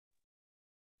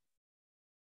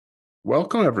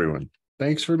Welcome, everyone.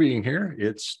 Thanks for being here.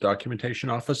 It's documentation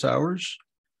office hours,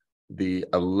 the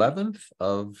 11th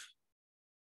of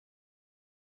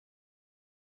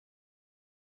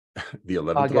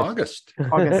August.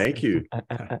 Thank you.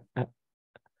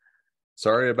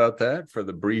 Sorry about that for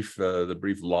the brief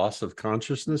loss of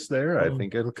consciousness there. I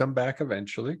think it'll come back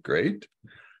eventually. Great.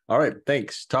 All right.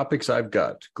 Thanks. Topics I've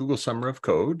got: Google Summer of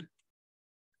Code,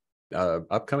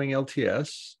 upcoming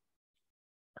LTS,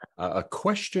 a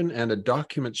question and a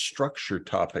document structure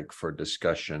topic for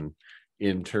discussion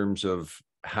in terms of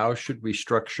how should we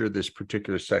structure this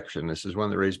particular section. This is one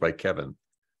that raised by Kevin.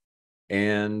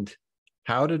 And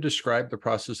how to describe the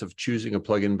process of choosing a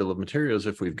plugin bill of materials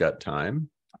if we've got time.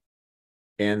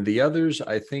 And the others,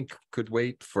 I think, could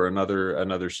wait for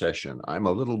another session. I'm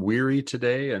a little weary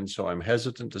today, and so I'm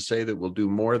hesitant to say that we'll do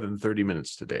more than 30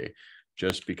 minutes today,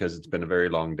 just because it's been a very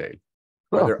long day.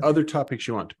 Are there other topics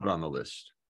you want to put on the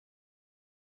list?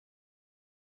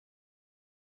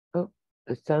 Oh,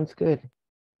 it sounds good.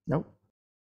 Nope.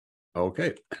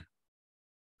 Okay.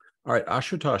 All right,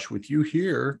 Ashutosh, with you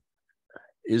here,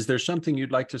 is there something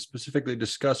you'd like to specifically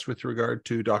discuss with regard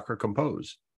to Docker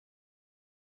Compose?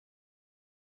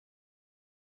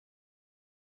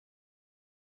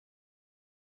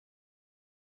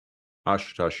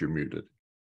 Ashutosh, you're muted.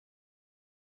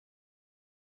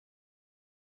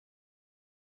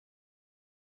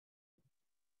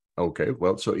 Okay,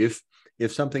 well, so if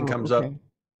something comes up.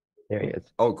 There he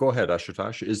is. Oh, go ahead,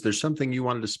 Ashutosh. Is there something you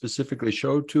wanted to specifically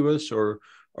show to us or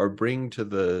bring to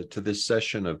this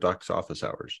session of Doc's office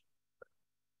hours?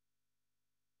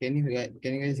 Can you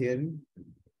guys hear me?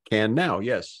 Can now,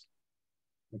 yes.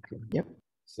 Okay. Yep.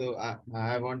 So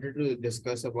I wanted to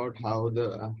discuss about how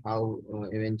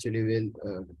eventually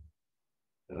we'll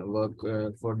work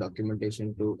for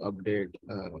documentation to update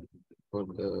for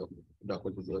the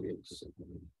Docker tutorials.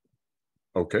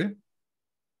 Okay.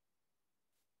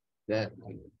 That's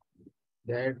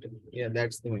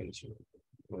the main issue.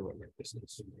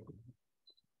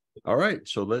 All right,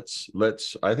 so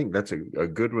let's I think that's a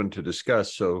good one to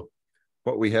discuss. So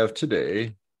what we have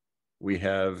today, we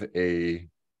have a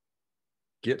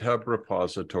GitHub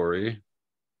repository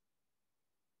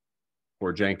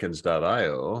for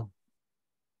Jenkins.io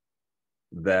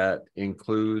that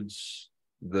includes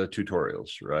the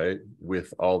tutorials, right,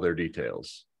 with all their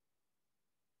details.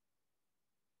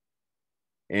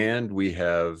 And we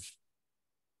have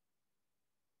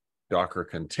Docker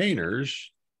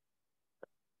containers.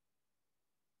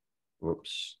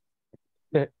 Whoops.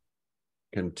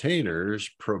 Containers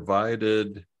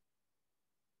provided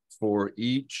for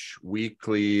each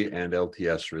weekly and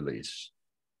LTS release.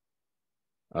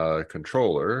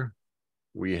 Controller,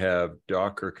 we have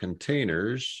Docker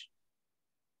containers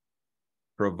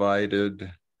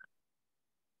provided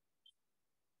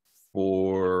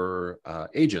for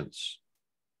agents.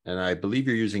 And I believe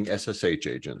you're using SSH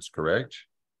agents, correct?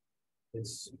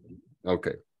 Yes.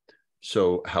 Okay.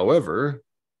 So, however,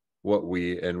 what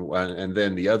we, and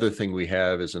then the other thing we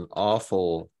have is an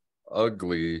awful,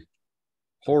 ugly,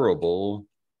 horrible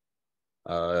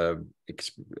set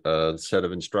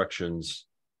of instructions.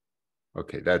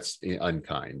 Okay, that's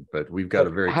unkind, but we've got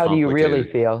a very How do you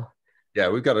really feel? Yeah,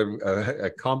 we've got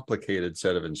a complicated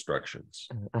set of instructions,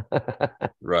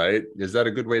 right? Is that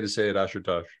a good way to say it,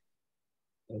 Ashutosh?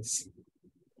 Yes.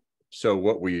 So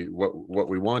what we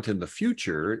want in the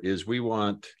future is we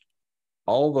want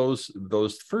all those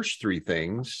first three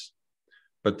things,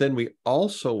 but then we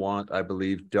also want, I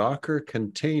believe, Docker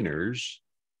containers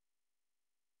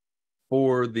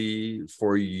for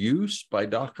use by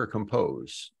Docker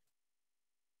Compose.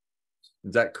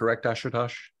 Is that correct,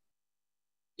 Ashutosh?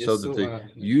 Yes, so that the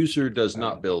user does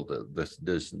not build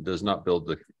does not build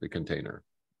the container.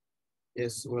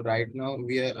 Yes, so right now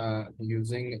we are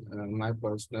using my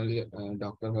personal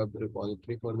Docker Hub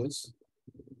repository for this.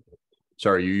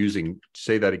 Sorry, you're using,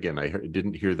 say that again. I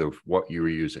didn't hear what you were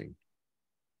using.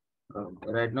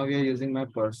 Right now we are using my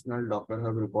personal Docker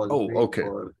Hub repository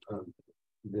for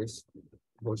this,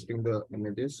 hosting the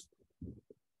images.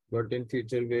 But in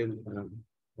future we'll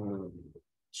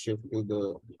shift to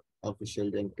the official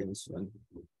Jenkins one.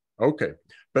 Okay,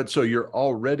 but so you're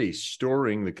already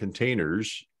storing the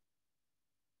containers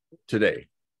today?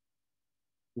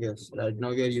 Yes, right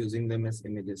now we are using them as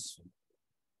images.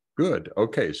 Good.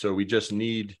 Okay, so we just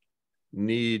need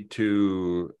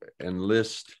to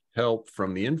enlist help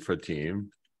from the infra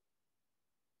team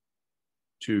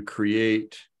to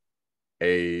create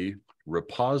a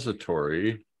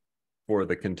repository for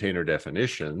the container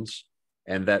definitions,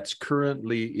 and that's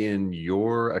currently in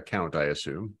your account, I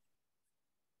assume.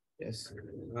 Yes.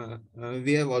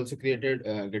 We have also created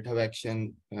GitHub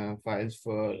action files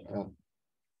for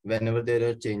whenever there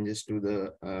are changes to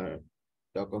the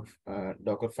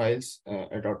Docker files,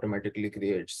 it automatically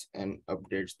creates and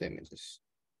updates the images.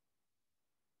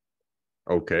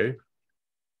 Okay.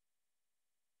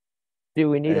 Do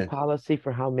we need a policy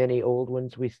for how many old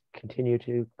ones we continue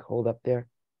to hold up there?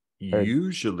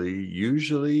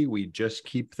 Usually we just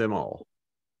keep them all.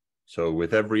 So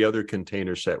with every other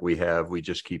container set we have, we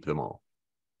just keep them all.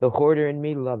 The hoarder in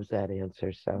me loves that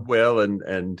answer. So well,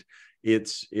 and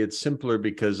it's simpler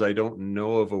because I don't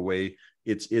know of a way.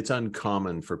 It's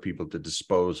uncommon for people to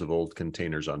dispose of old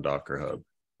containers on Docker Hub.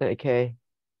 Okay.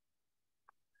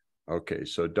 Okay,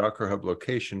 so Docker Hub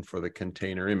location for the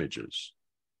container images.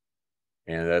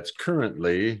 And that's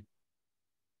currently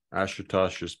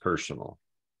Ashutosh's personal.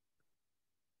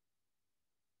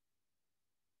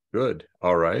 Good.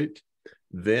 All right.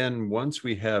 Then once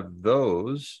we have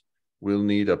those, we'll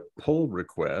need a pull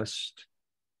request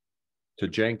to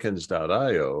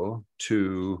Jenkins.io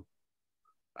to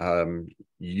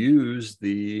use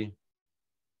the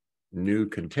new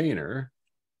container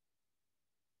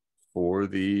for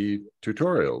the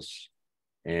tutorials.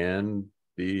 And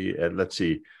let's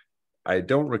see, I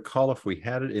don't recall if we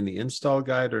had it in the install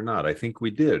guide or not. I think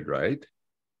we did, right?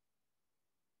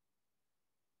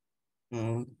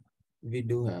 We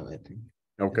do have, I think.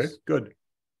 Okay, yes. Good.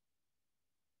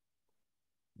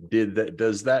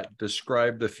 Does that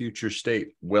describe the future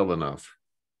state well enough?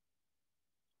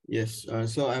 Yes.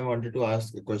 So I wanted to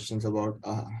ask questions about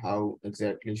how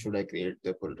exactly should I create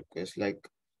the pull request? Like,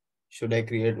 should I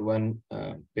create one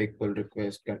big pull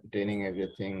request containing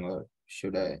everything, or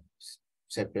should I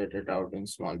separate it out in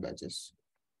small batches?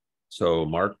 So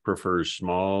Mark prefers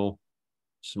small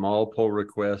pull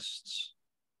requests,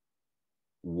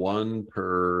 one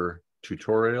per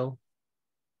tutorial,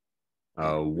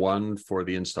 one for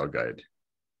the install guide.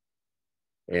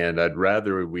 And I'd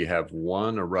rather we have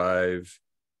one arrive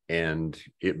and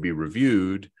it be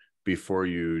reviewed before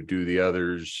you do the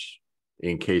others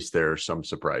in case there are some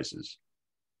surprises.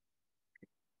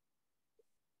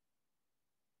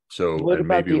 So what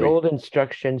about the old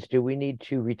instructions? Do we need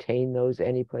to retain those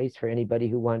any place for anybody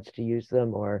who wants to use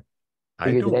them, or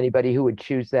figure that anybody who would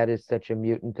choose that is such a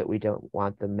mutant that we don't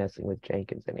want them messing with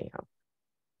Jenkins anyhow?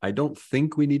 I don't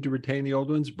think we need to retain the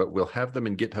old ones, but we'll have them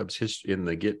in GitHub's history, in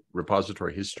the Git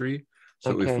repository history.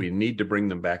 So if we need to bring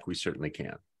them back, we certainly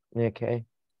can. Okay.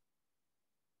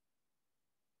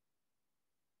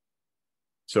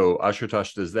 So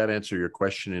Ashutosh, does that answer your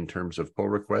question in terms of pull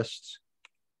requests?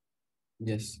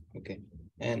 Yes. Okay.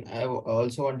 And I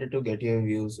also wanted to get your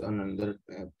views on another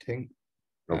thing.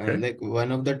 Okay. Like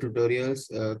one of the tutorials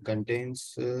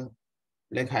contains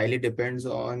like highly depends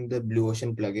on the Blue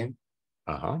Ocean plugin.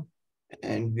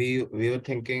 And we were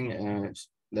thinking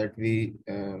that we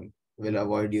will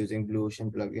avoid using Blue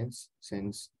Ocean plugins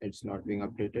since it's not being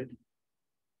updated.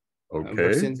 Okay.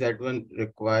 But since that one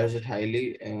requires it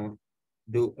highly,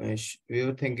 we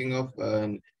were thinking of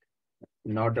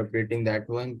not updating that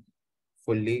one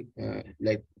fully.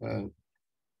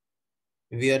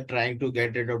 We are trying to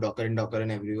get rid of Docker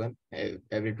and everyone,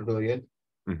 every tutorial.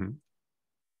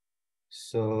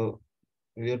 So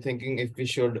we are thinking if we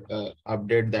should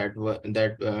update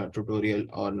that tutorial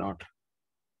or not.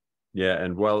 Yeah,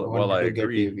 and while I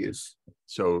agree,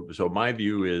 so my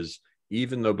view is,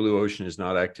 even though Blue Ocean is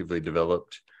not actively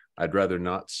developed, I'd rather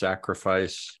not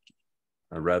sacrifice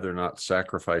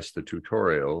the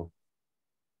tutorial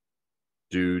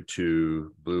due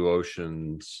to Blue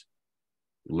Ocean's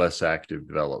less active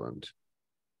development.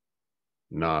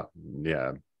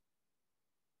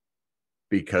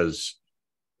 Because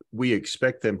we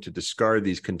expect them to discard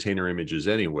these container images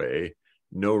anyway.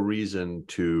 No reason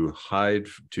to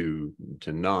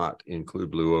not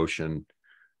include Blue Ocean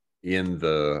in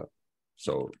the.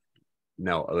 So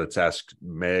now let's ask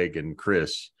Meg and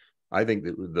Chris. I think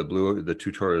that the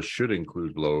tutorial should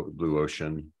include Blue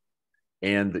Ocean,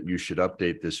 and that you should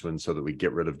update this one so that we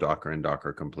get rid of Docker and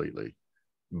Docker completely.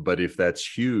 But if that's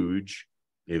huge,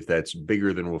 if that's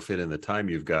bigger than will fit in the time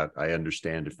you've got, I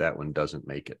understand if that one doesn't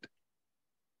make it.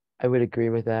 I would agree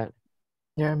with that.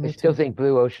 Yeah, I still think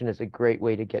Blue Ocean is a great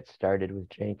way to get started with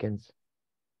Jenkins.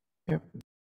 Yep.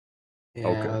 Yeah,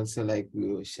 okay. I also like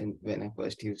Blue Ocean when I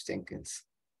first used Jenkins.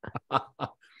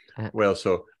 Well,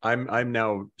 so I'm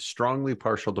now strongly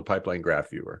partial to Pipeline Graph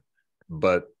Viewer,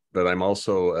 but I'm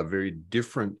also a very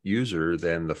different user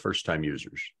than the first-time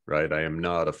users, right? I am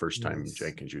not a first-time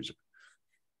Jenkins user.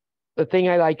 The thing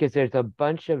I like is there's a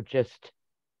bunch of just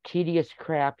tedious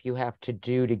crap you have to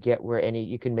do to get where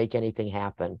you can make anything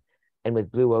happen. And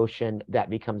with Blue Ocean, that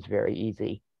becomes very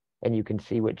easy. and you can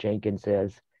see what Jenkins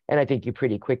is. And I think you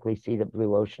pretty quickly see that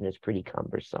Blue Ocean is pretty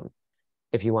cumbersome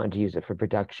if you wanted to use it for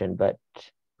production, but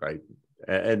right.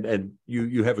 And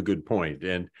you have a good point.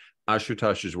 And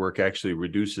Ashutosh's work actually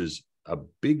reduces a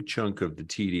big chunk of the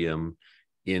tedium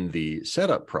in the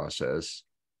setup process.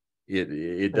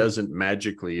 It doesn't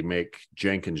magically make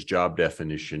Jenkins' job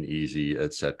definition easy,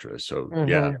 etc. So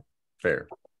yeah, fair.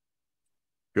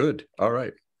 Good. All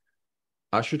right.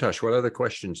 Ashutosh, what other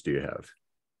questions do you have?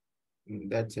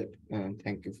 That's it.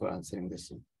 Thank you for answering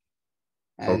this.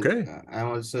 And, okay. I'm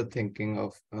also thinking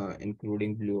of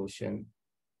including Blue Ocean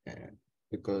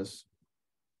because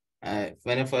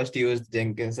when I first used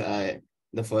Jenkins,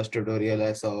 the first tutorial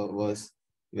I saw was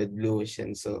with Blue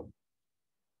Ocean. So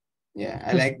yeah,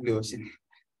 I like Blue Ocean.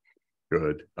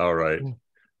 Good. All right.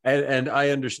 And I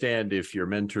understand if your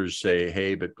mentors say,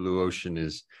 hey, but Blue Ocean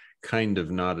is kind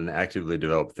of not an actively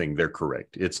developed thing. They're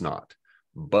correct. It's not,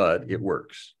 but it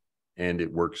works. And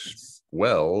it works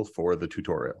well for the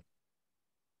tutorial.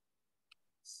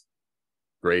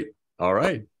 Great. All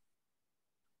right.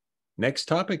 Next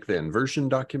topic then, version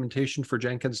documentation for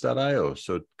Jenkins.io.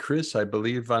 So Chris, I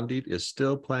believe Vandit is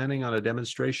still planning on a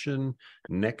demonstration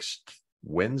next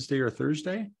Wednesday or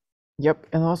Thursday? Yep,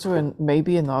 and also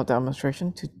maybe another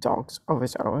demonstration to Docs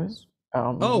Office Hours.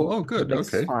 Oh, good.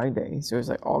 Next Okay. Friday, so it's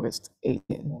like August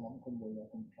 18th.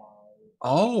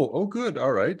 Oh, good.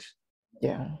 All right.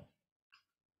 Yeah.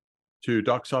 To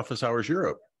Docs Office Hours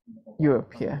Europe.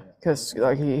 Europe, yeah, because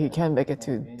like he can't make it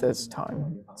to this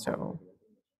time, so.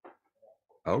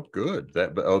 Oh, good.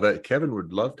 That Kevin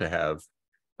would love to have.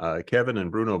 Kevin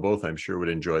and Bruno both, I'm sure, would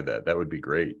enjoy that. That would be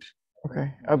great.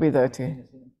 Okay, I'll be there too.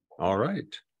 All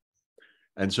right.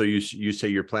 And so you say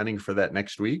you're planning for that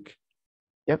next week?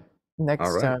 Yep,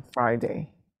 next Friday.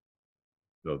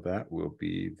 So that will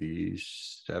be the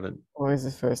 7th. Or is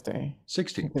it Thursday?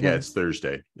 16th. Yeah, it's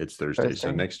Thursday. It's Thursday.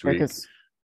 So next week,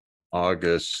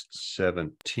 August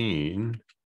 17.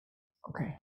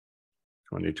 Okay.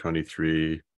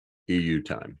 2023 EU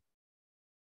time.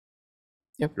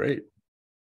 Yep. Great.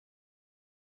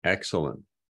 Excellent.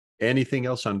 Anything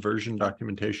else on version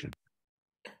documentation?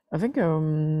 I think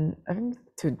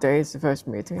today is the first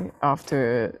meeting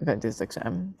after this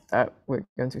exam that we're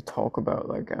going to talk about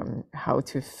like how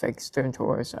to fix the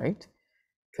entire site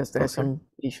because there's some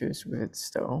issues with it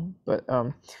still. But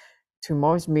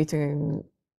tomorrow's meeting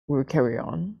will carry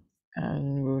on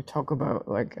and we'll talk about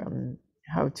like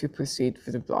how to proceed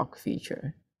with the block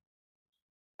feature.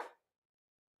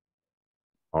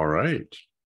 All right.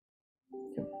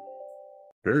 Yep.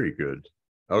 Very good.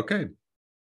 Okay.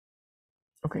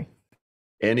 Okay.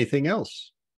 Anything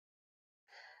else?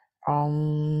 Probably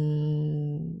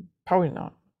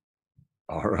not.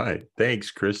 All right.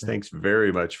 Thanks, Chris. Thanks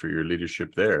very much for your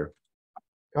leadership there.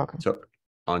 You're welcome. So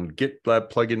on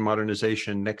GitLab plugin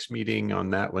modernization, next meeting on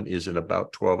that one is in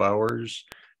about 12 hours.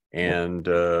 And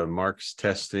Mark's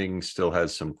testing still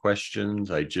has some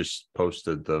questions. I just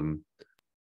posted them,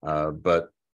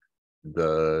 but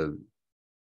the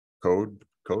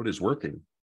code is working,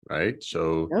 right?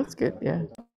 So that's good. Yeah.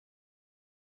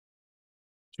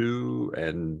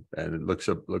 And it looks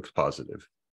positive.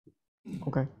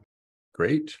 Okay.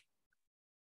 Great.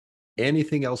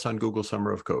 Anything else on Google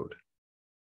Summer of Code?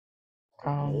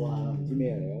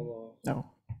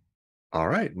 No. All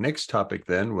right. Next topic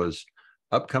then was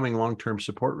upcoming long-term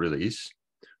support release.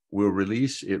 We'll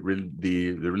release it.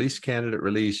 The release candidate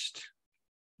released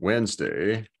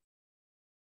Wednesday.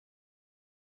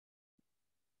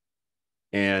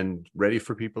 And ready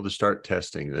for people to start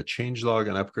testing. The changelog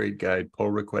and upgrade guide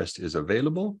pull request is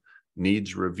available.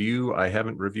 Needs review. I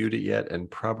haven't reviewed it yet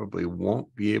and probably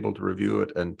won't be able to review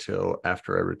it until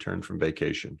after I return from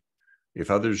vacation. If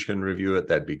others can review it,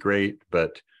 that'd be great,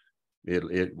 but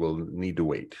it will need to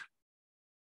wait.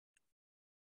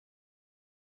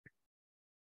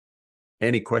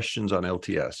 Any questions on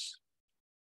LTS?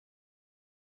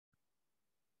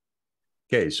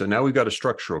 Okay, so now we've got a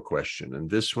structural question, and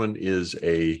this one is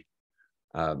a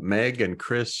Meg and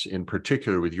Chris, in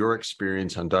particular, with your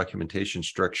experience on documentation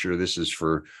structure. This is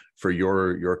for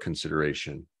your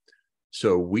consideration.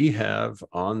 So we have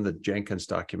on the Jenkins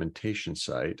documentation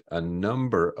site a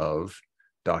number of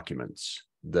documents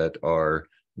that are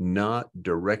not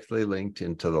directly linked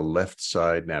into the left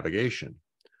side navigation.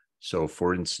 So,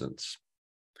 for instance,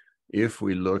 if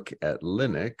we look at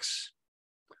Linux,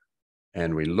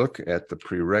 and we look at the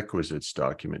prerequisites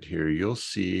document here, you'll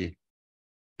see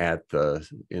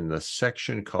in the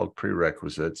section called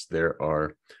prerequisites, there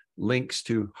are links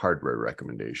to hardware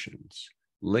recommendations,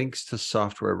 links to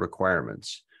software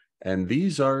requirements. And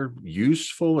these are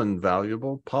useful and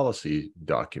valuable policy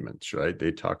documents, right?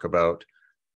 They talk about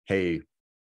hey,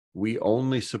 we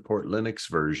only support Linux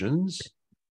versions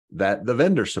that the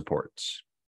vendor supports.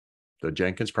 The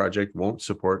Jenkins project won't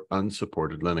support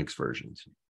unsupported Linux versions.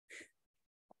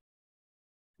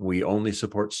 We only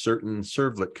support certain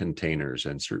servlet containers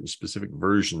and certain specific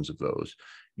versions of those.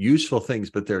 Useful things,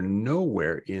 but they're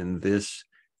nowhere in this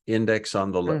index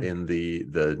on the in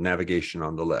the navigation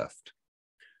on the left.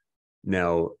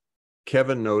 Now,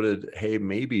 Kevin noted, hey,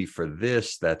 maybe for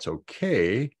this, that's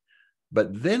okay.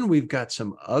 But then we've got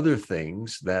some other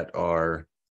things that are,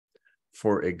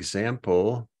 for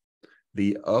example,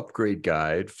 the upgrade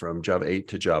guide from Java 8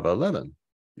 to Java 11,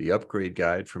 the upgrade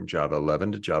guide from Java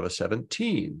 11 to Java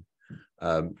 17.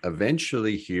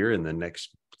 Eventually here in the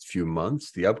next few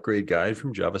months, the upgrade guide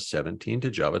from Java 17 to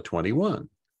Java 21.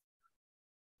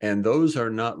 And those are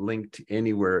not linked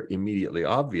anywhere immediately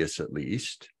obvious, at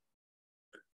least,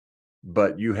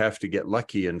 but you have to get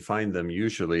lucky and find them.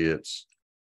 Usually it's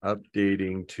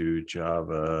updating to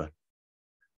Java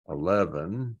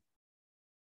 11.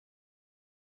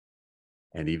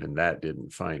 And even that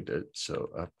didn't find it. So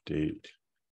update.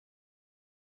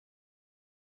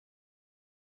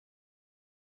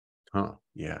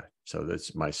 Yeah. So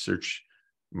that's my search.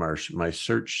 My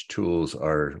search skills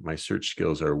are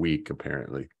weak,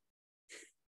 apparently.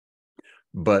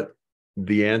 But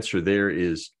the answer there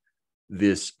is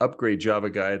this upgrade Java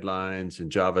guidelines and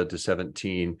Java to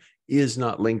 17 is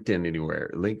not linked in anywhere,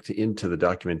 linked into the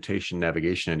documentation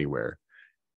navigation anywhere.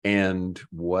 And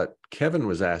what Kevin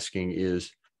was asking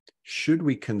is, should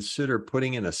we consider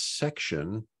putting in a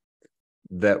section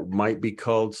that might be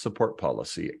called support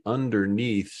policy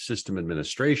underneath system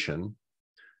administration?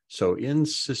 So in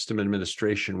system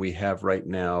administration, we have right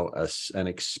now an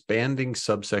expanding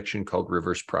subsection called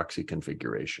reverse proxy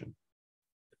configuration.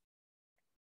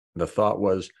 The thought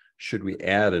was, should we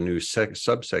add a new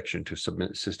subsection to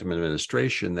system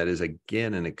administration that is,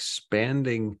 again, an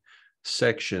expanding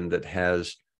section that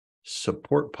has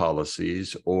support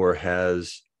policies, or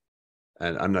has,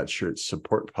 and I'm not sure it's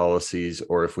support policies,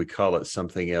 or if we call it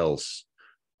something else,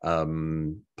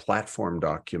 platform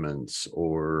documents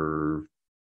or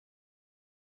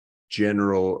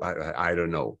general, I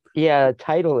don't know. Yeah,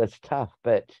 title is tough,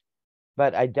 but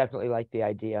I definitely like the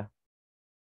idea.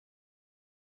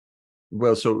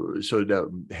 Well, so now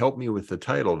help me with the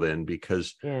title then,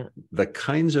 because the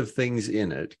kinds of things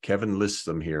in it, Kevin lists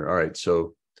them here. All right,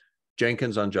 so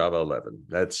Jenkins on Java 11.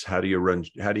 That's how do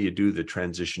you do the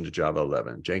transition to Java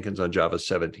 11? Jenkins on Java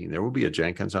 17. There will be a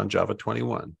Jenkins on Java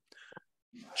 21.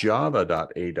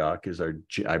 Java.adoc is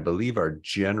I believe, our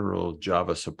general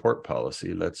Java support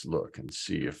policy. Let's look and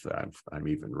see if I'm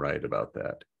even right about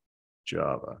that.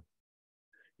 Java.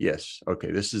 Yes.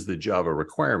 Okay. This is the Java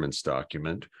requirements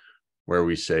document, where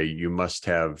we say you must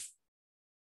have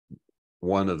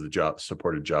one of the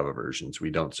supported Java versions. We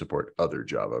don't support other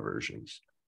Java versions.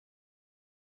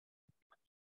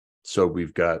 So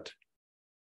we've got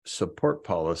support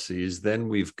policies, then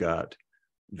we've got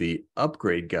the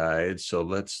upgrade guide. So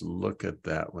let's look at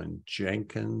that one.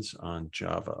 Jenkins on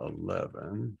Java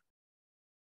 11.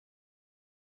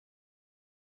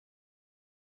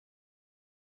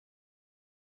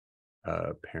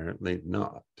 Apparently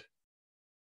not.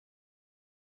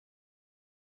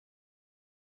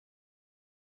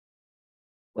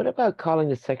 What about calling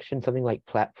the section something like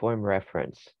platform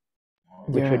reference,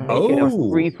 which would make it a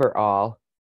free for all?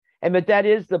 But that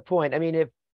is the point. I mean,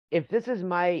 if this is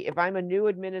if I'm a new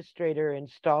administrator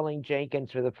installing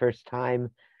Jenkins for the first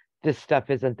time, this stuff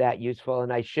isn't that useful,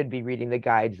 and I should be reading the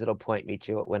guides that'll point me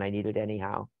to it when I need it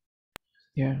anyhow.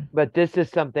 Yeah. But this is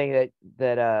something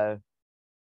that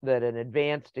an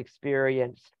advanced,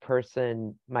 experienced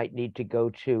person might need to go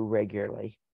to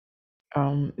regularly.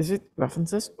 Is it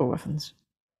references or weapons?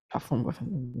 Platform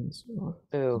weapons.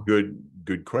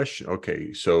 Good question.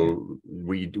 Okay, so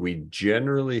we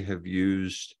generally have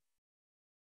used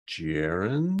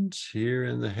gerunds here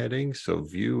in the heading. So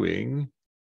viewing,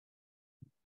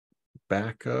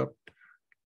 backup,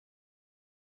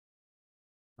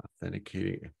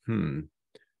 authenticating.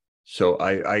 So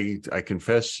I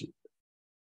confess,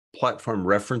 platform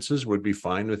references would be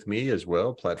fine with me as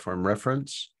well. Platform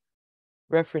reference.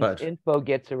 Reference info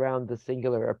gets around the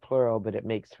singular or plural, but it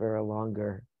makes for a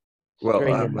longer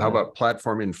string. How about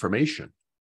platform information?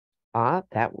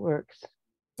 That works.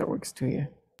 That works too, yeah.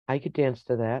 I could dance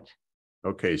to that.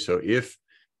 Okay, so if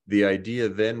the idea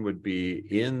then would be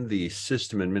in the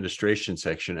system administration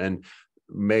section, and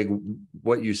Meg,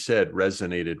 what you said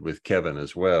resonated with Kevin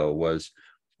as well, was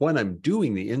when I'm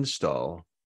doing the install,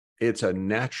 it's a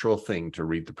natural thing to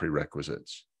read the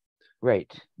prerequisites.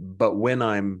 Right. But when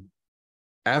I'm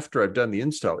after I've done the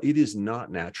install, it is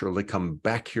not natural to come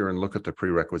back here and look at the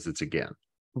prerequisites again.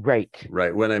 Right.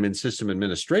 Right. When I'm in system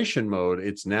administration mode,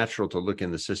 it's natural to look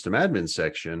in the system admin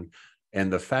section.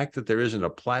 And the fact that there isn't a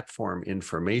platform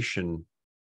information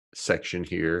section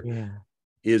here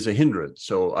is a hindrance.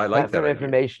 So I like that Platform idea.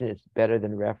 information is better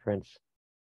than reference.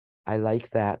 I like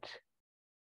that.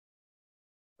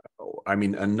 I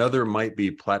mean, another might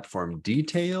be platform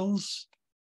details.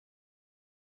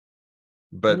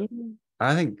 But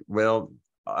I think, well,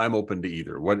 I'm open to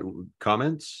either. What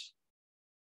comments?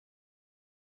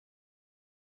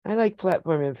 I like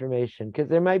platform information because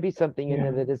there might be something in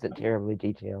there that isn't terribly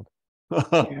detailed.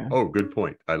 Oh, good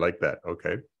point. I like that.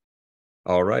 Okay.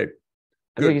 All right.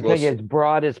 I think it's making it as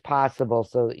broad as possible.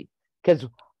 So, because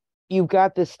you've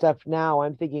got this stuff now,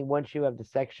 I'm thinking once you have the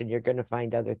section, you're going to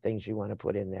find other things you want to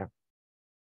put in there.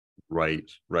 Right,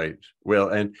 right. Well,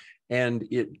 and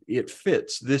it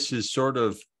fits. This is sort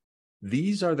of,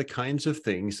 these are the kinds of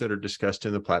things that are discussed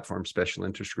in the platform special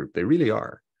interest group. They really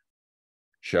are.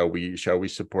 Shall we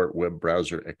support web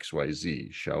browser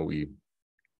XYZ? Shall we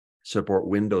support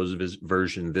Windows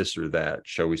version this or that?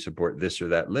 Shall we support this or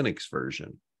that Linux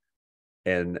version?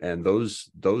 And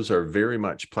those are very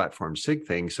much platform SIG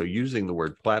things. So using the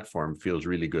word platform feels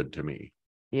really good to me.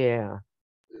 Yeah.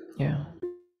 Yeah.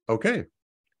 Okay.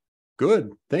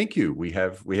 Good. Thank you. We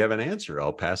have an answer.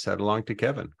 I'll pass that along to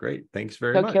Kevin. Great. Thanks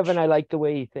very much. Kevin, I like the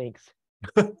way he thinks.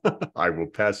 I will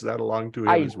pass that along to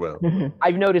him as well.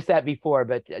 I've noticed that before,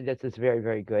 but this is very,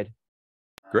 very good.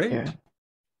 Great. Yeah.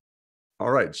 All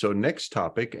right. So next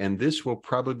topic, and this will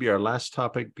probably be our last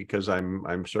topic because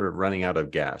I'm sort of running out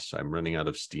of gas. I'm running out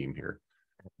of steam here.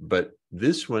 But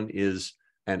this one is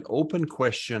an open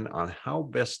question on how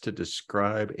best to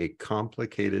describe a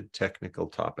complicated technical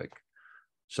topic.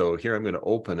 So here I'm going to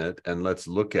open it and let's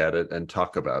look at it and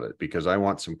talk about it because I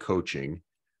want some coaching.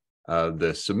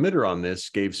 The submitter on this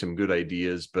gave some good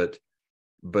ideas, but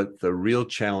the real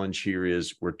challenge here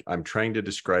is I'm trying to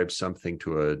describe something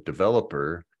to a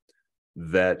developer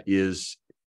that is,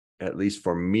 at least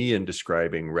for me in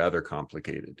describing, rather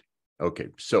complicated. Okay,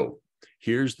 so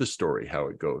here's the story, how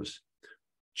it goes.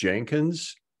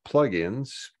 Jenkins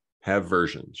plugins have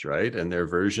versions, right? And their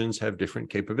versions have different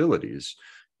capabilities.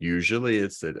 Usually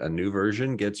it's that a new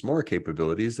version gets more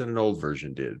capabilities than an old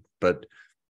version did, but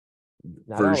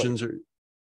not versions always.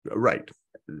 Are right.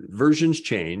 Versions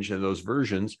change, and those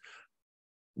versions,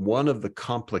 one of the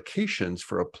complications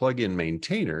for a plugin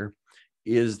maintainer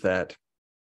is that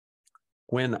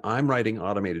when I'm writing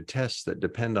automated tests that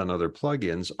depend on other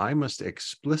plugins, I must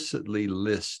explicitly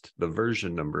list the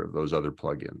version number of those other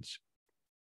plugins.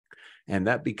 And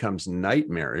that becomes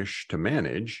nightmarish to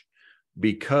manage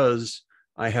because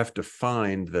I have to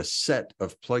find the set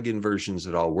of plugin versions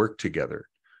that all work together.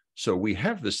 So we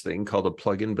have this thing called a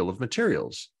plugin bill of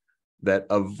materials that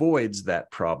avoids that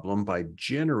problem by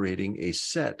generating a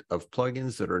set of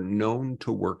plugins that are known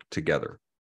to work together.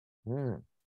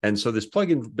 And so this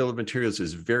plugin bill of materials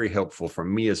is very helpful for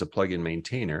me as a plugin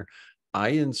maintainer. I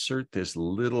insert this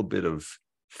little bit of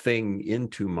thing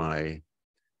into my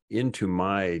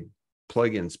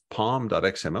plugins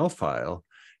pom.xml file,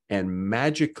 and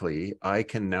magically I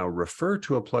can now refer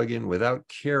to a plugin without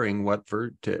caring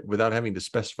without having to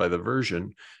specify the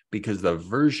version, because the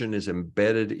version is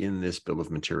embedded in this bill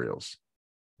of materials.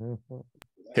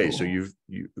 Okay, so you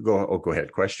go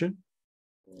ahead. Question?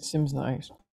 Seems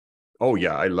nice. Oh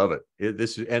yeah, I love it.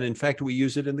 And in fact, we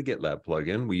use it in the GitLab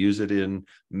plugin. We use it in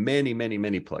many, many,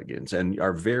 many plugins and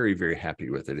are very, very happy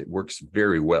with it. It works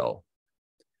very well.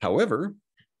 However,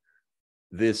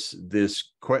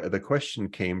 the question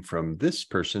came from this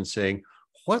person saying,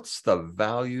 what's the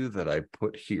value that I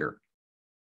put here?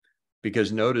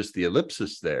 Because notice the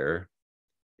ellipsis there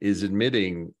is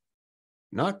admitting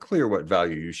not clear what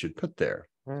value you should put there.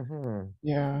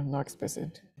 Yeah, not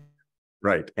explicit.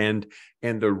 Right. And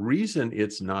the reason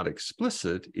it's not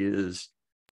explicit is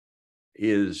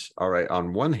all right,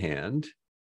 on one hand,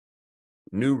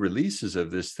 new releases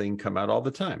of this thing come out all the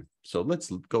time. So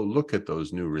let's go look at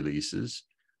those new releases.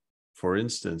 For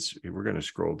instance, we're going to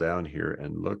scroll down here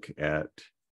and look at,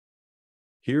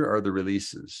 here are the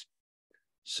releases.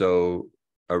 So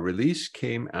a release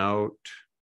came out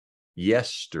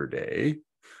yesterday.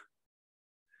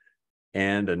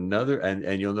 And another,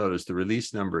 and you'll notice the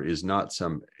release number is not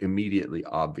some immediately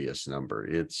obvious number.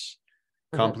 It's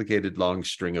complicated long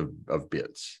string of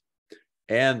bits.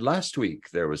 And last week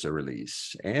there was a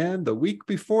release, and the week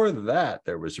before that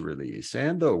there was a release,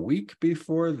 and the week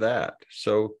before that.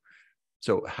 So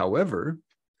however,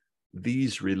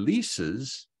 these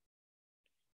releases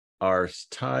are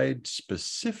tied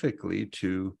specifically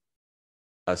to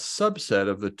a subset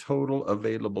of the total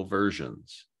available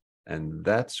versions. And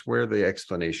that's where the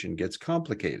explanation gets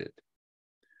complicated.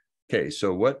 Okay,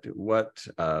 so what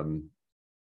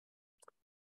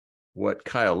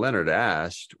Kyle Leonard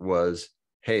asked was,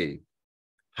 hey,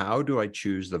 how do I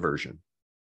choose the version?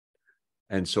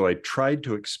 And so I tried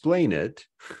to explain it.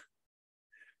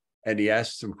 And he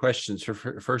asked some questions.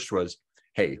 First was,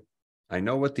 hey, I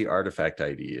know what the artifact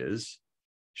ID is.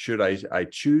 Should I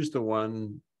choose the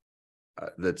one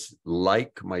that's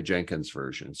like my Jenkins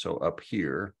version? So up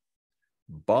here,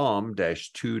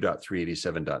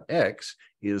 bomb-2.387.x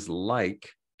is like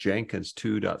Jenkins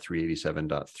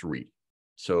 2.387.3.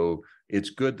 So it's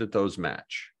good that those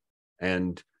match.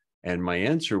 And my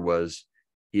answer was,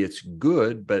 it's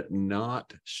good, but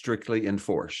not strictly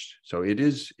enforced. So it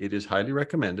is highly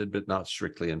recommended, but not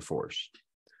strictly enforced.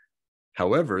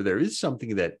 However, there is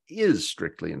something that is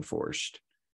strictly enforced.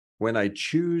 When I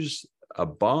choose a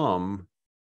bomb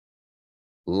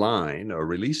line or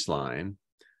release line,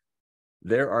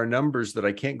 there are numbers that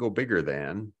I can't go bigger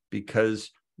than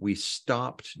because we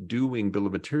stopped doing bill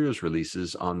of materials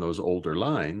releases on those older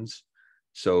lines.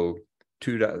 So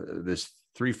this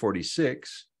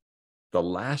 346, the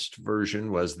last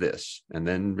version was this, and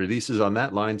then releases on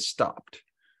that line stopped,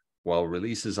 while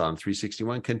releases on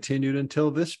 361 continued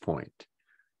until this point,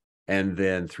 and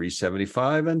then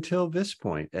 375 until this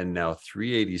point, and now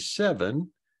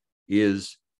 387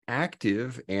 is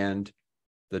active, and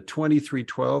the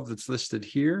 2312 that's listed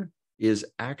here is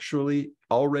actually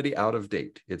already out of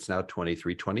date. It's now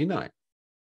 2329.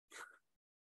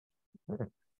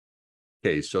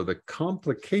 Okay, so the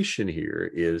complication here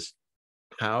is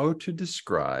how to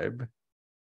describe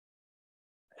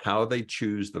how they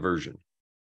choose the version.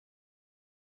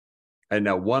 And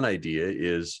now one idea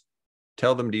is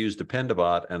tell them to use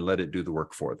Dependabot and let it do the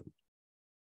work for them.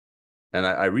 And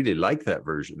I really like that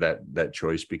version, that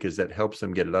choice, because that helps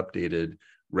them get it updated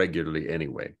regularly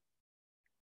anyway.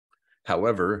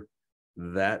 However,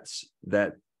 that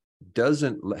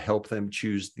doesn't help them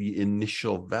choose the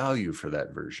initial value for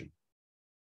that version.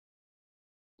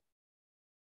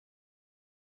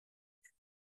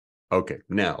 Okay,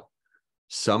 now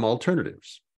some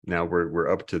alternatives. Now we're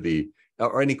up to the,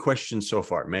 or any questions so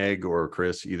far, Meg or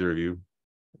Chris, either of you?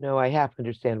 No, I half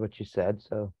understand what you said,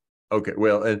 so. Okay,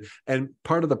 well, and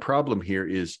part of the problem here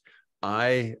is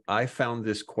I found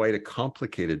this quite a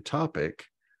complicated topic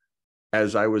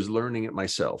as I was learning it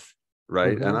myself,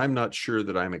 right? And I'm not sure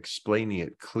that I'm explaining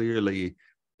it clearly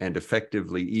and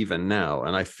effectively even now.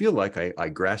 And I feel like I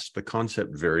grasp the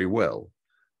concept very well,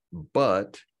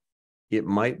 but it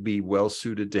might be well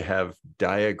suited to have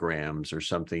diagrams or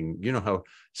something. You know how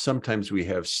sometimes we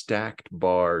have stacked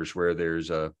bars where there's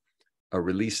a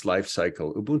release life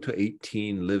cycle. Ubuntu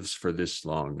 18 lives for this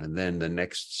long, and then the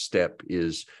next step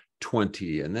is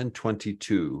 20, and then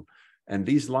 22. And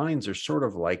these lines are sort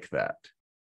of like that,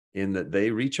 in that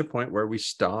they reach a point where we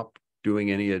stop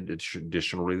doing any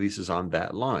additional releases on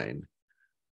that line.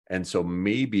 And so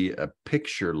maybe a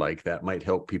picture like that might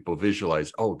help people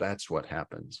visualize, oh, that's what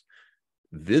happens.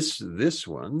 This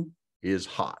one is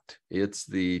hot. It's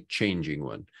the changing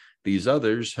one. These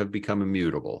others have become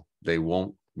immutable. They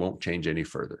won't change any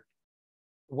further.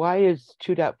 Why is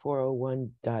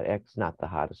 2.401.x not the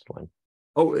hottest one?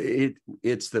 Oh,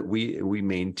 it's that we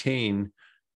maintain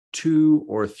 2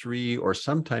 or 3 or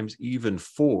sometimes even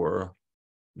 4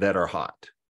 that are hot.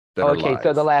 Okay,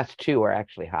 so the last 2 are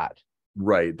actually hot.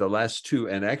 Right, the last 2,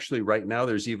 and actually right now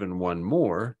there's even one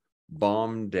more.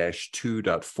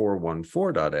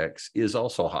 Bomb-2.414.x is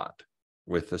also hot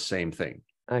with the same thing.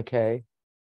 Okay.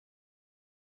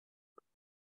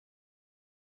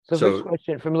 So first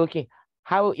question from looking,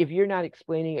 how, if you're not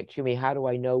explaining it to me, how do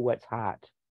I know what's hot?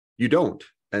 You don't,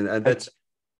 and that's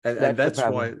why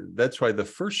the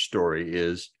first story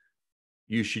is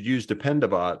you should use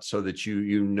Dependabot so that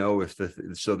you know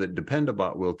so that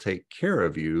Dependabot will take care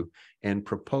of you and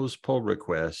propose pull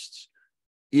requests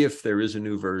if there is a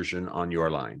new version on your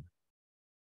line.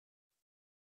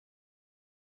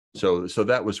 So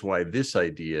that was why this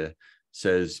idea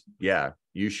says, yeah,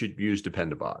 you should use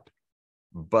Dependabot,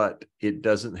 but it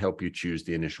doesn't help you choose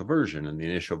the initial version. And the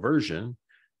initial version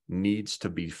needs to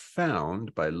be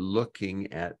found by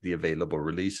looking at the available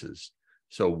releases.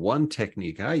 So one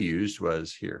technique I used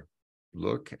was here,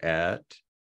 look at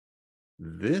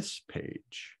this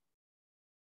page.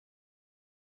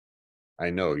 I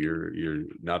know you're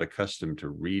not accustomed to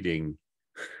reading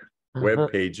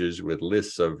web pages with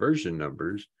lists of version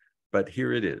numbers, but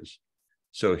here it is.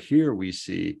 So here we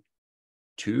see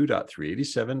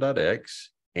 2.387.x,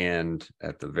 and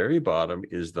at the very bottom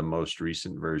is the most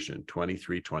recent version,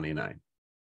 2329.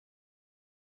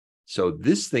 So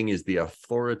this thing is the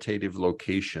authoritative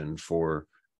location for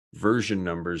version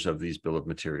numbers of these bill of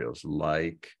materials.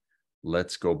 Like,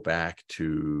 let's go back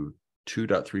to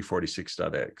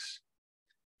 2.346.x.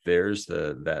 There's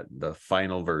the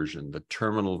final version, the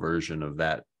terminal version of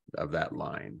that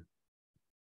line.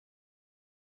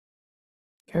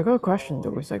 I got a question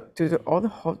though. It's like, do all the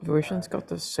hot versions got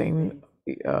the same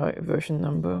version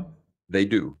number? They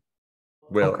do.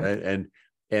 Well, Okay.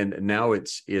 and now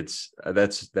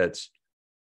that's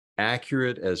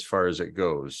accurate as far as it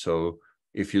goes. So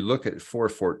if you look at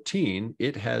 414,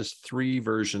 it has 3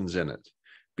 versions in it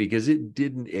because it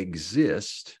didn't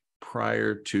exist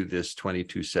prior to this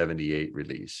 2278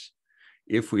 release.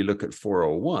 If we look at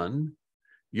 401,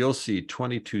 you'll see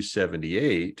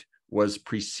 2278 was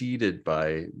preceded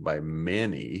by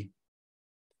many,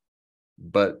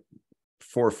 but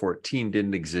 414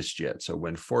 didn't exist yet. So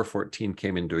when 414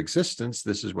 came into existence,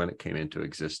 this is when it came into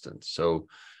existence. So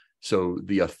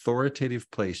the authoritative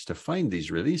place to find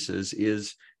these releases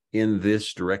is in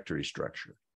this directory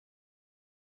structure.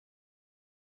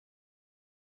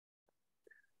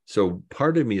 So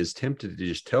part of me is tempted to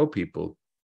just tell people,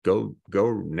 go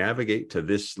navigate to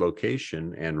this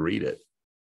location and read it.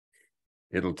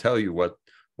 It'll tell you what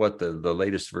the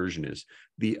latest version is.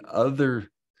 The other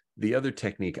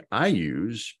technique I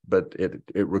use, but it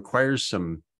requires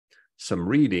some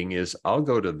reading, is I'll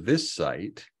go to this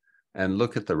site and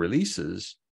look at the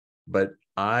releases, but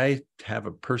I have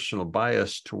a personal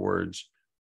bias towards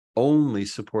only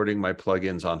supporting my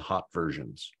plugins on hot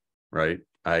versions, right?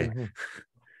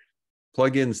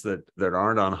 Plugins that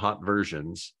aren't on hot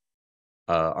versions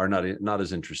are not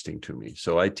as interesting to me.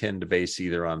 So I tend to base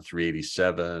either on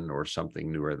 387 or something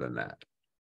newer than that.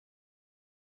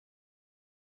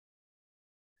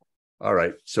 All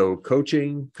right. So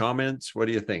coaching, comments, what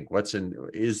do you think?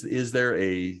 Is there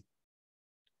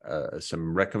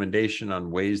some recommendation on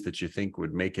ways that you think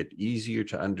would make it easier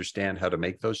to understand how to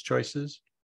make those choices?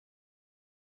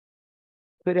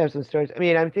 Could have some stories. I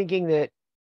mean, I'm thinking that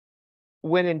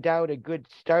when in doubt, a good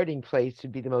starting place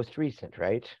would be the most recent,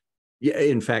 right? Yeah,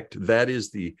 in fact, that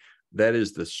is the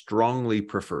strongly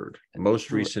preferred.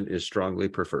 Most recent is strongly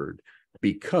preferred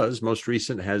because most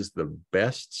recent has the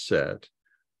best set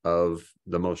of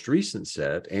the most recent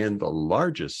set and the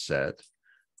largest set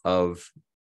of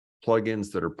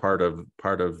plugins that are part of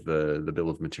the bill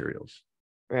of materials.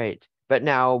 Right. But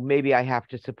now maybe I have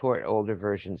to support older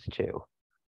versions too.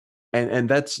 And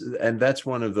that's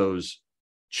one of those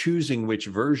choosing which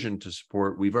version to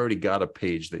support. We've already got a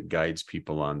page that guides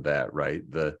people on that, right?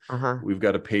 We've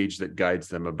got a page that guides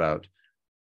them about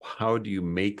how do you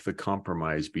make the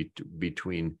compromise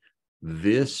between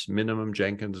this minimum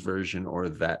Jenkins version or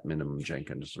that minimum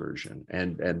Jenkins version.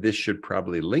 And this should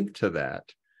probably link to that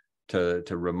to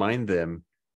remind them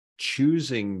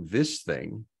choosing this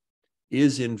thing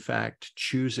is in fact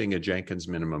choosing a Jenkins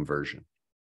minimum version.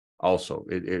 Also,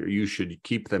 you should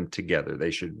keep them together. They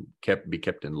should be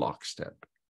kept in lockstep.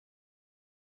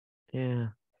 Yeah.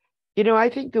 I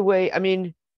think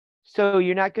so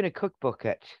you're not going to cookbook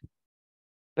it,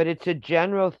 but it's a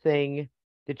general thing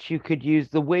that you could use.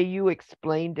 The way you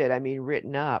explained it,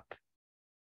 written up,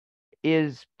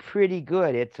 is pretty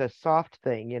good. It's a soft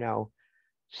thing,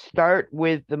 Start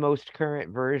with the most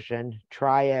current version,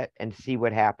 try it, and see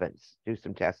what happens. Do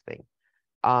some testing.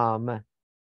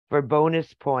 For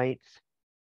bonus points,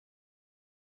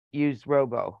 use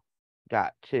Robo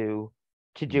to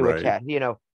do a test,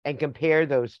 and compare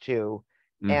those two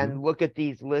and look at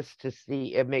these lists to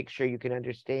see and make sure you can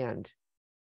understand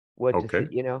what to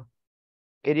see,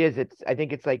 I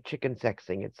think it's like chicken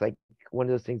sexing. It's like one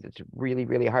of those things that's really,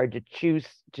 really hard to choose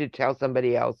to tell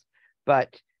somebody else,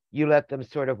 but you let them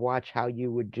sort of watch how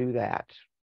you would do that.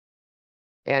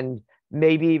 And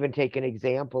maybe even take an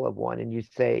example of one and you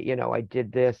say, I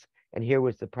did this and here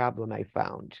was the problem I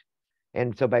found.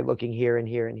 And so by looking here and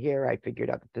here and here, I figured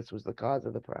out that this was the cause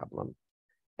of the problem.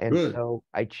 And so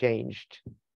I changed.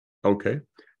 Okay.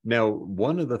 Now,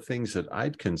 one of the things that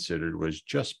I'd considered was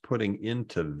just putting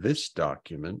into this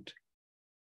document,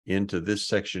 into this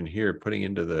section here, putting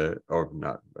into the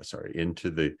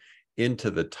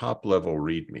top level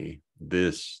README,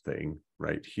 this thing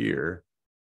right here,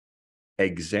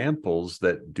 examples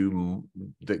that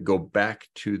go back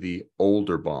to the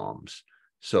older BOMs.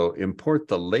 So import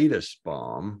the latest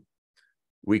BOM.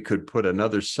 We could put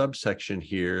another subsection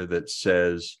here that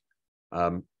says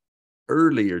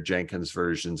earlier Jenkins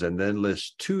versions, and then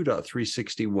list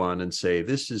 2.361 and say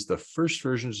this is the first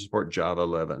version to support Java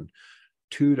 11.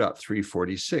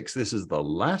 2.346, this is the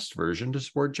last version to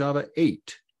support Java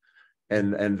 8.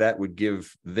 And that would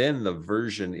give then the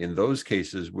version in those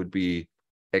cases would be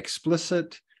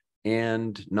explicit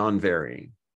and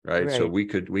non-varying, right? So we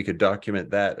could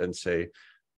document that and say,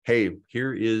 hey,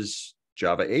 here is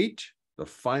Java 8, the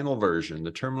final version,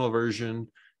 the terminal version.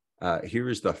 Here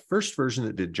is the first version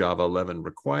that did Java 11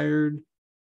 required.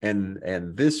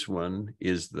 And this one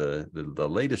is the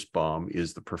latest BOM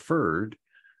is the preferred.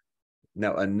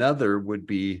 Now, another would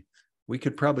be, we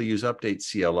could probably use update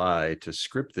CLI to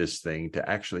script this thing to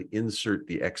actually insert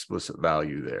the explicit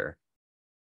value there.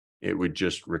 It would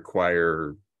just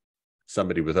require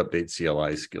somebody with update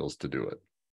CLI skills to do it.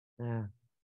 Yeah.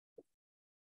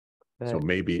 So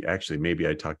maybe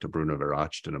I talked to Bruno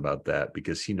Verachten about that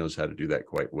because he knows how to do that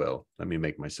quite well. Let me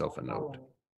make myself a note.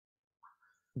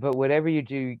 But whatever you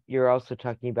do, you're also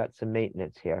talking about some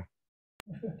maintenance here.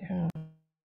 Yeah.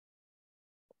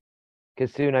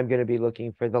 Because soon I'm going to be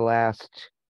looking for the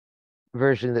last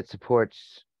version that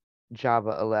supports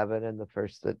Java 11 and the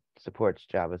first that supports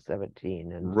Java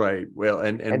 17. And right. Well,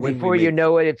 and when before you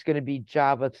know it, it's going to be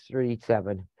Java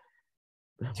 3.7.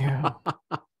 Yeah.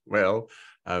 Well,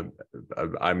 I'm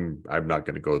not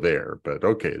going to go there, but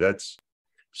okay, that's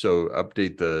so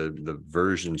update the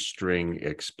version string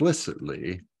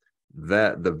explicitly.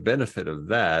 That the benefit of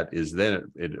that is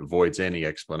then it avoids any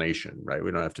explanation, right?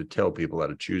 We don't have to tell people how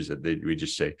to choose it. We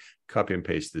just say copy and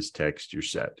paste this text, you're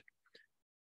set.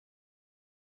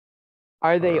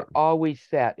 Are they always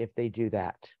set if they do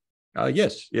that?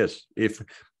 Yes.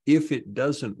 If it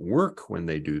doesn't work when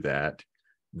they do that,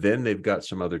 then they've got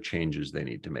some other changes they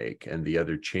need to make, and the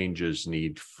other changes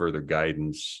need further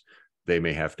guidance. They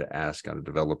may have to ask on a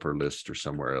developer list or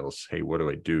somewhere else, hey, what do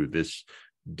I do? This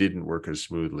didn't work as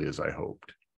smoothly as I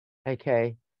hoped.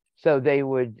 Okay. So they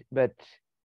would, but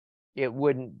it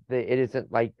wouldn't, it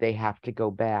isn't like they have to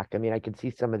go back. I mean, I can see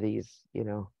some of these,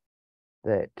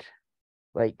 that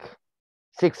like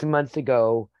 6 months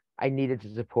ago, I needed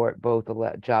to support both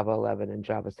Java 11 and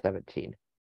Java 17.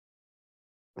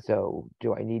 So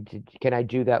can I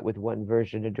do that with one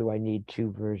version, or do I need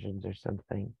two versions or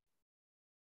something?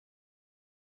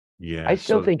 Yeah. I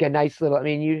still think a nice little, I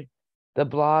mean, the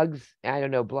blogs, I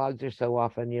don't know, blogs are so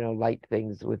often, light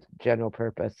things with general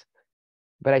purpose.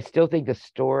 But I still think the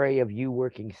story of you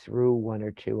working through one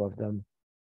or two of them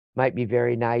might be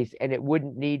very nice. And it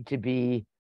wouldn't need to be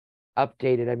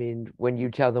updated. I mean, when you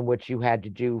tell them what you had to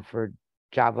do for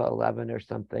Java 11 or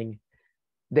something,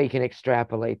 they can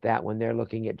extrapolate that when they're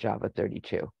looking at Java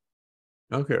 32.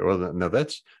 Okay, well, no,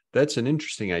 that's an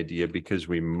interesting idea, because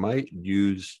we might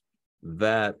use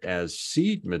that as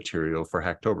seed material for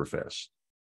Hacktoberfest.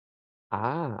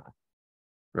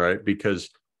 Right, because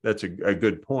that's a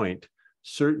good point.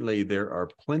 Certainly, there are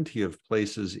plenty of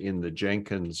places in the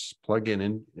Jenkins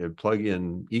plugin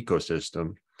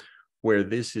ecosystem where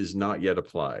this is not yet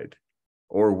applied,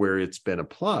 or where it's been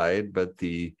applied, but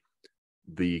the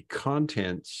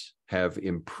contents have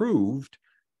improved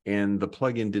and the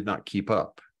plugin did not keep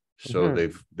up. So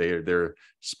they're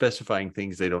specifying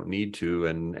things they don't need to,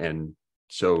 and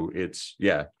so it's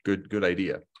good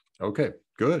idea. Okay,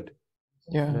 good.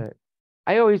 Yeah. But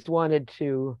I always wanted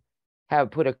to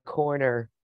put a corner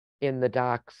in the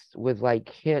docs with like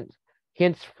hints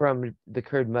from the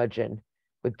curmudgeon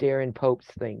with Darren Pope's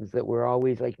things that were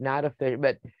always like not official,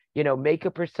 but make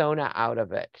a persona out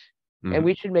of it. Mm-hmm. And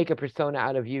we should make a persona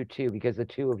out of you too, because the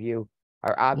two of you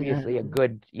are obviously a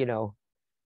good, you're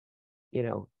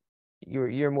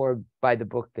more by the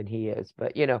book than he is,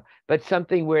 but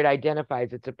something where it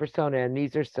identifies it's a persona, and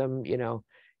these are some,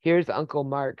 here's Uncle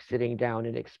Mark sitting down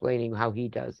and explaining how he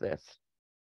does this.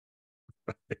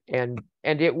 And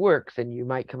it works, and you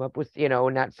might come up with,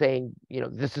 not saying,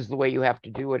 this is the way you have to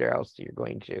do it, or else you're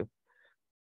going to,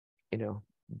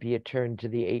 be a turn to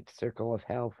the 8th circle of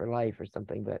hell for life or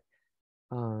something. But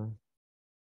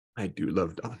I do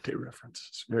love Dante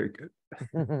references. Very good.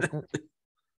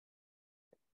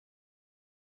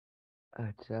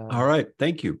 All right,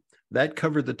 thank you. That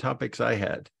covered the topics I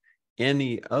had.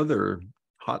 Any other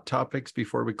hot topics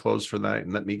before we close for that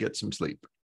and let me get some sleep?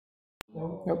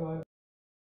 Nope.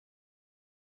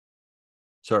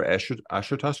 Sorry,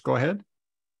 Ashutosh, go ahead.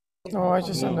 No, I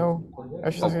just don't know.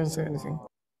 Ashutosh didn't say anything.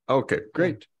 Okay,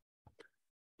 great.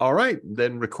 All right,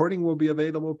 then recording will be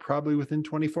available probably within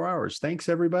 24 hours. Thanks,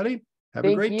 everybody. Have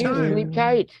a great time. Sleep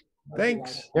tight.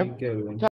 Thanks. Yep.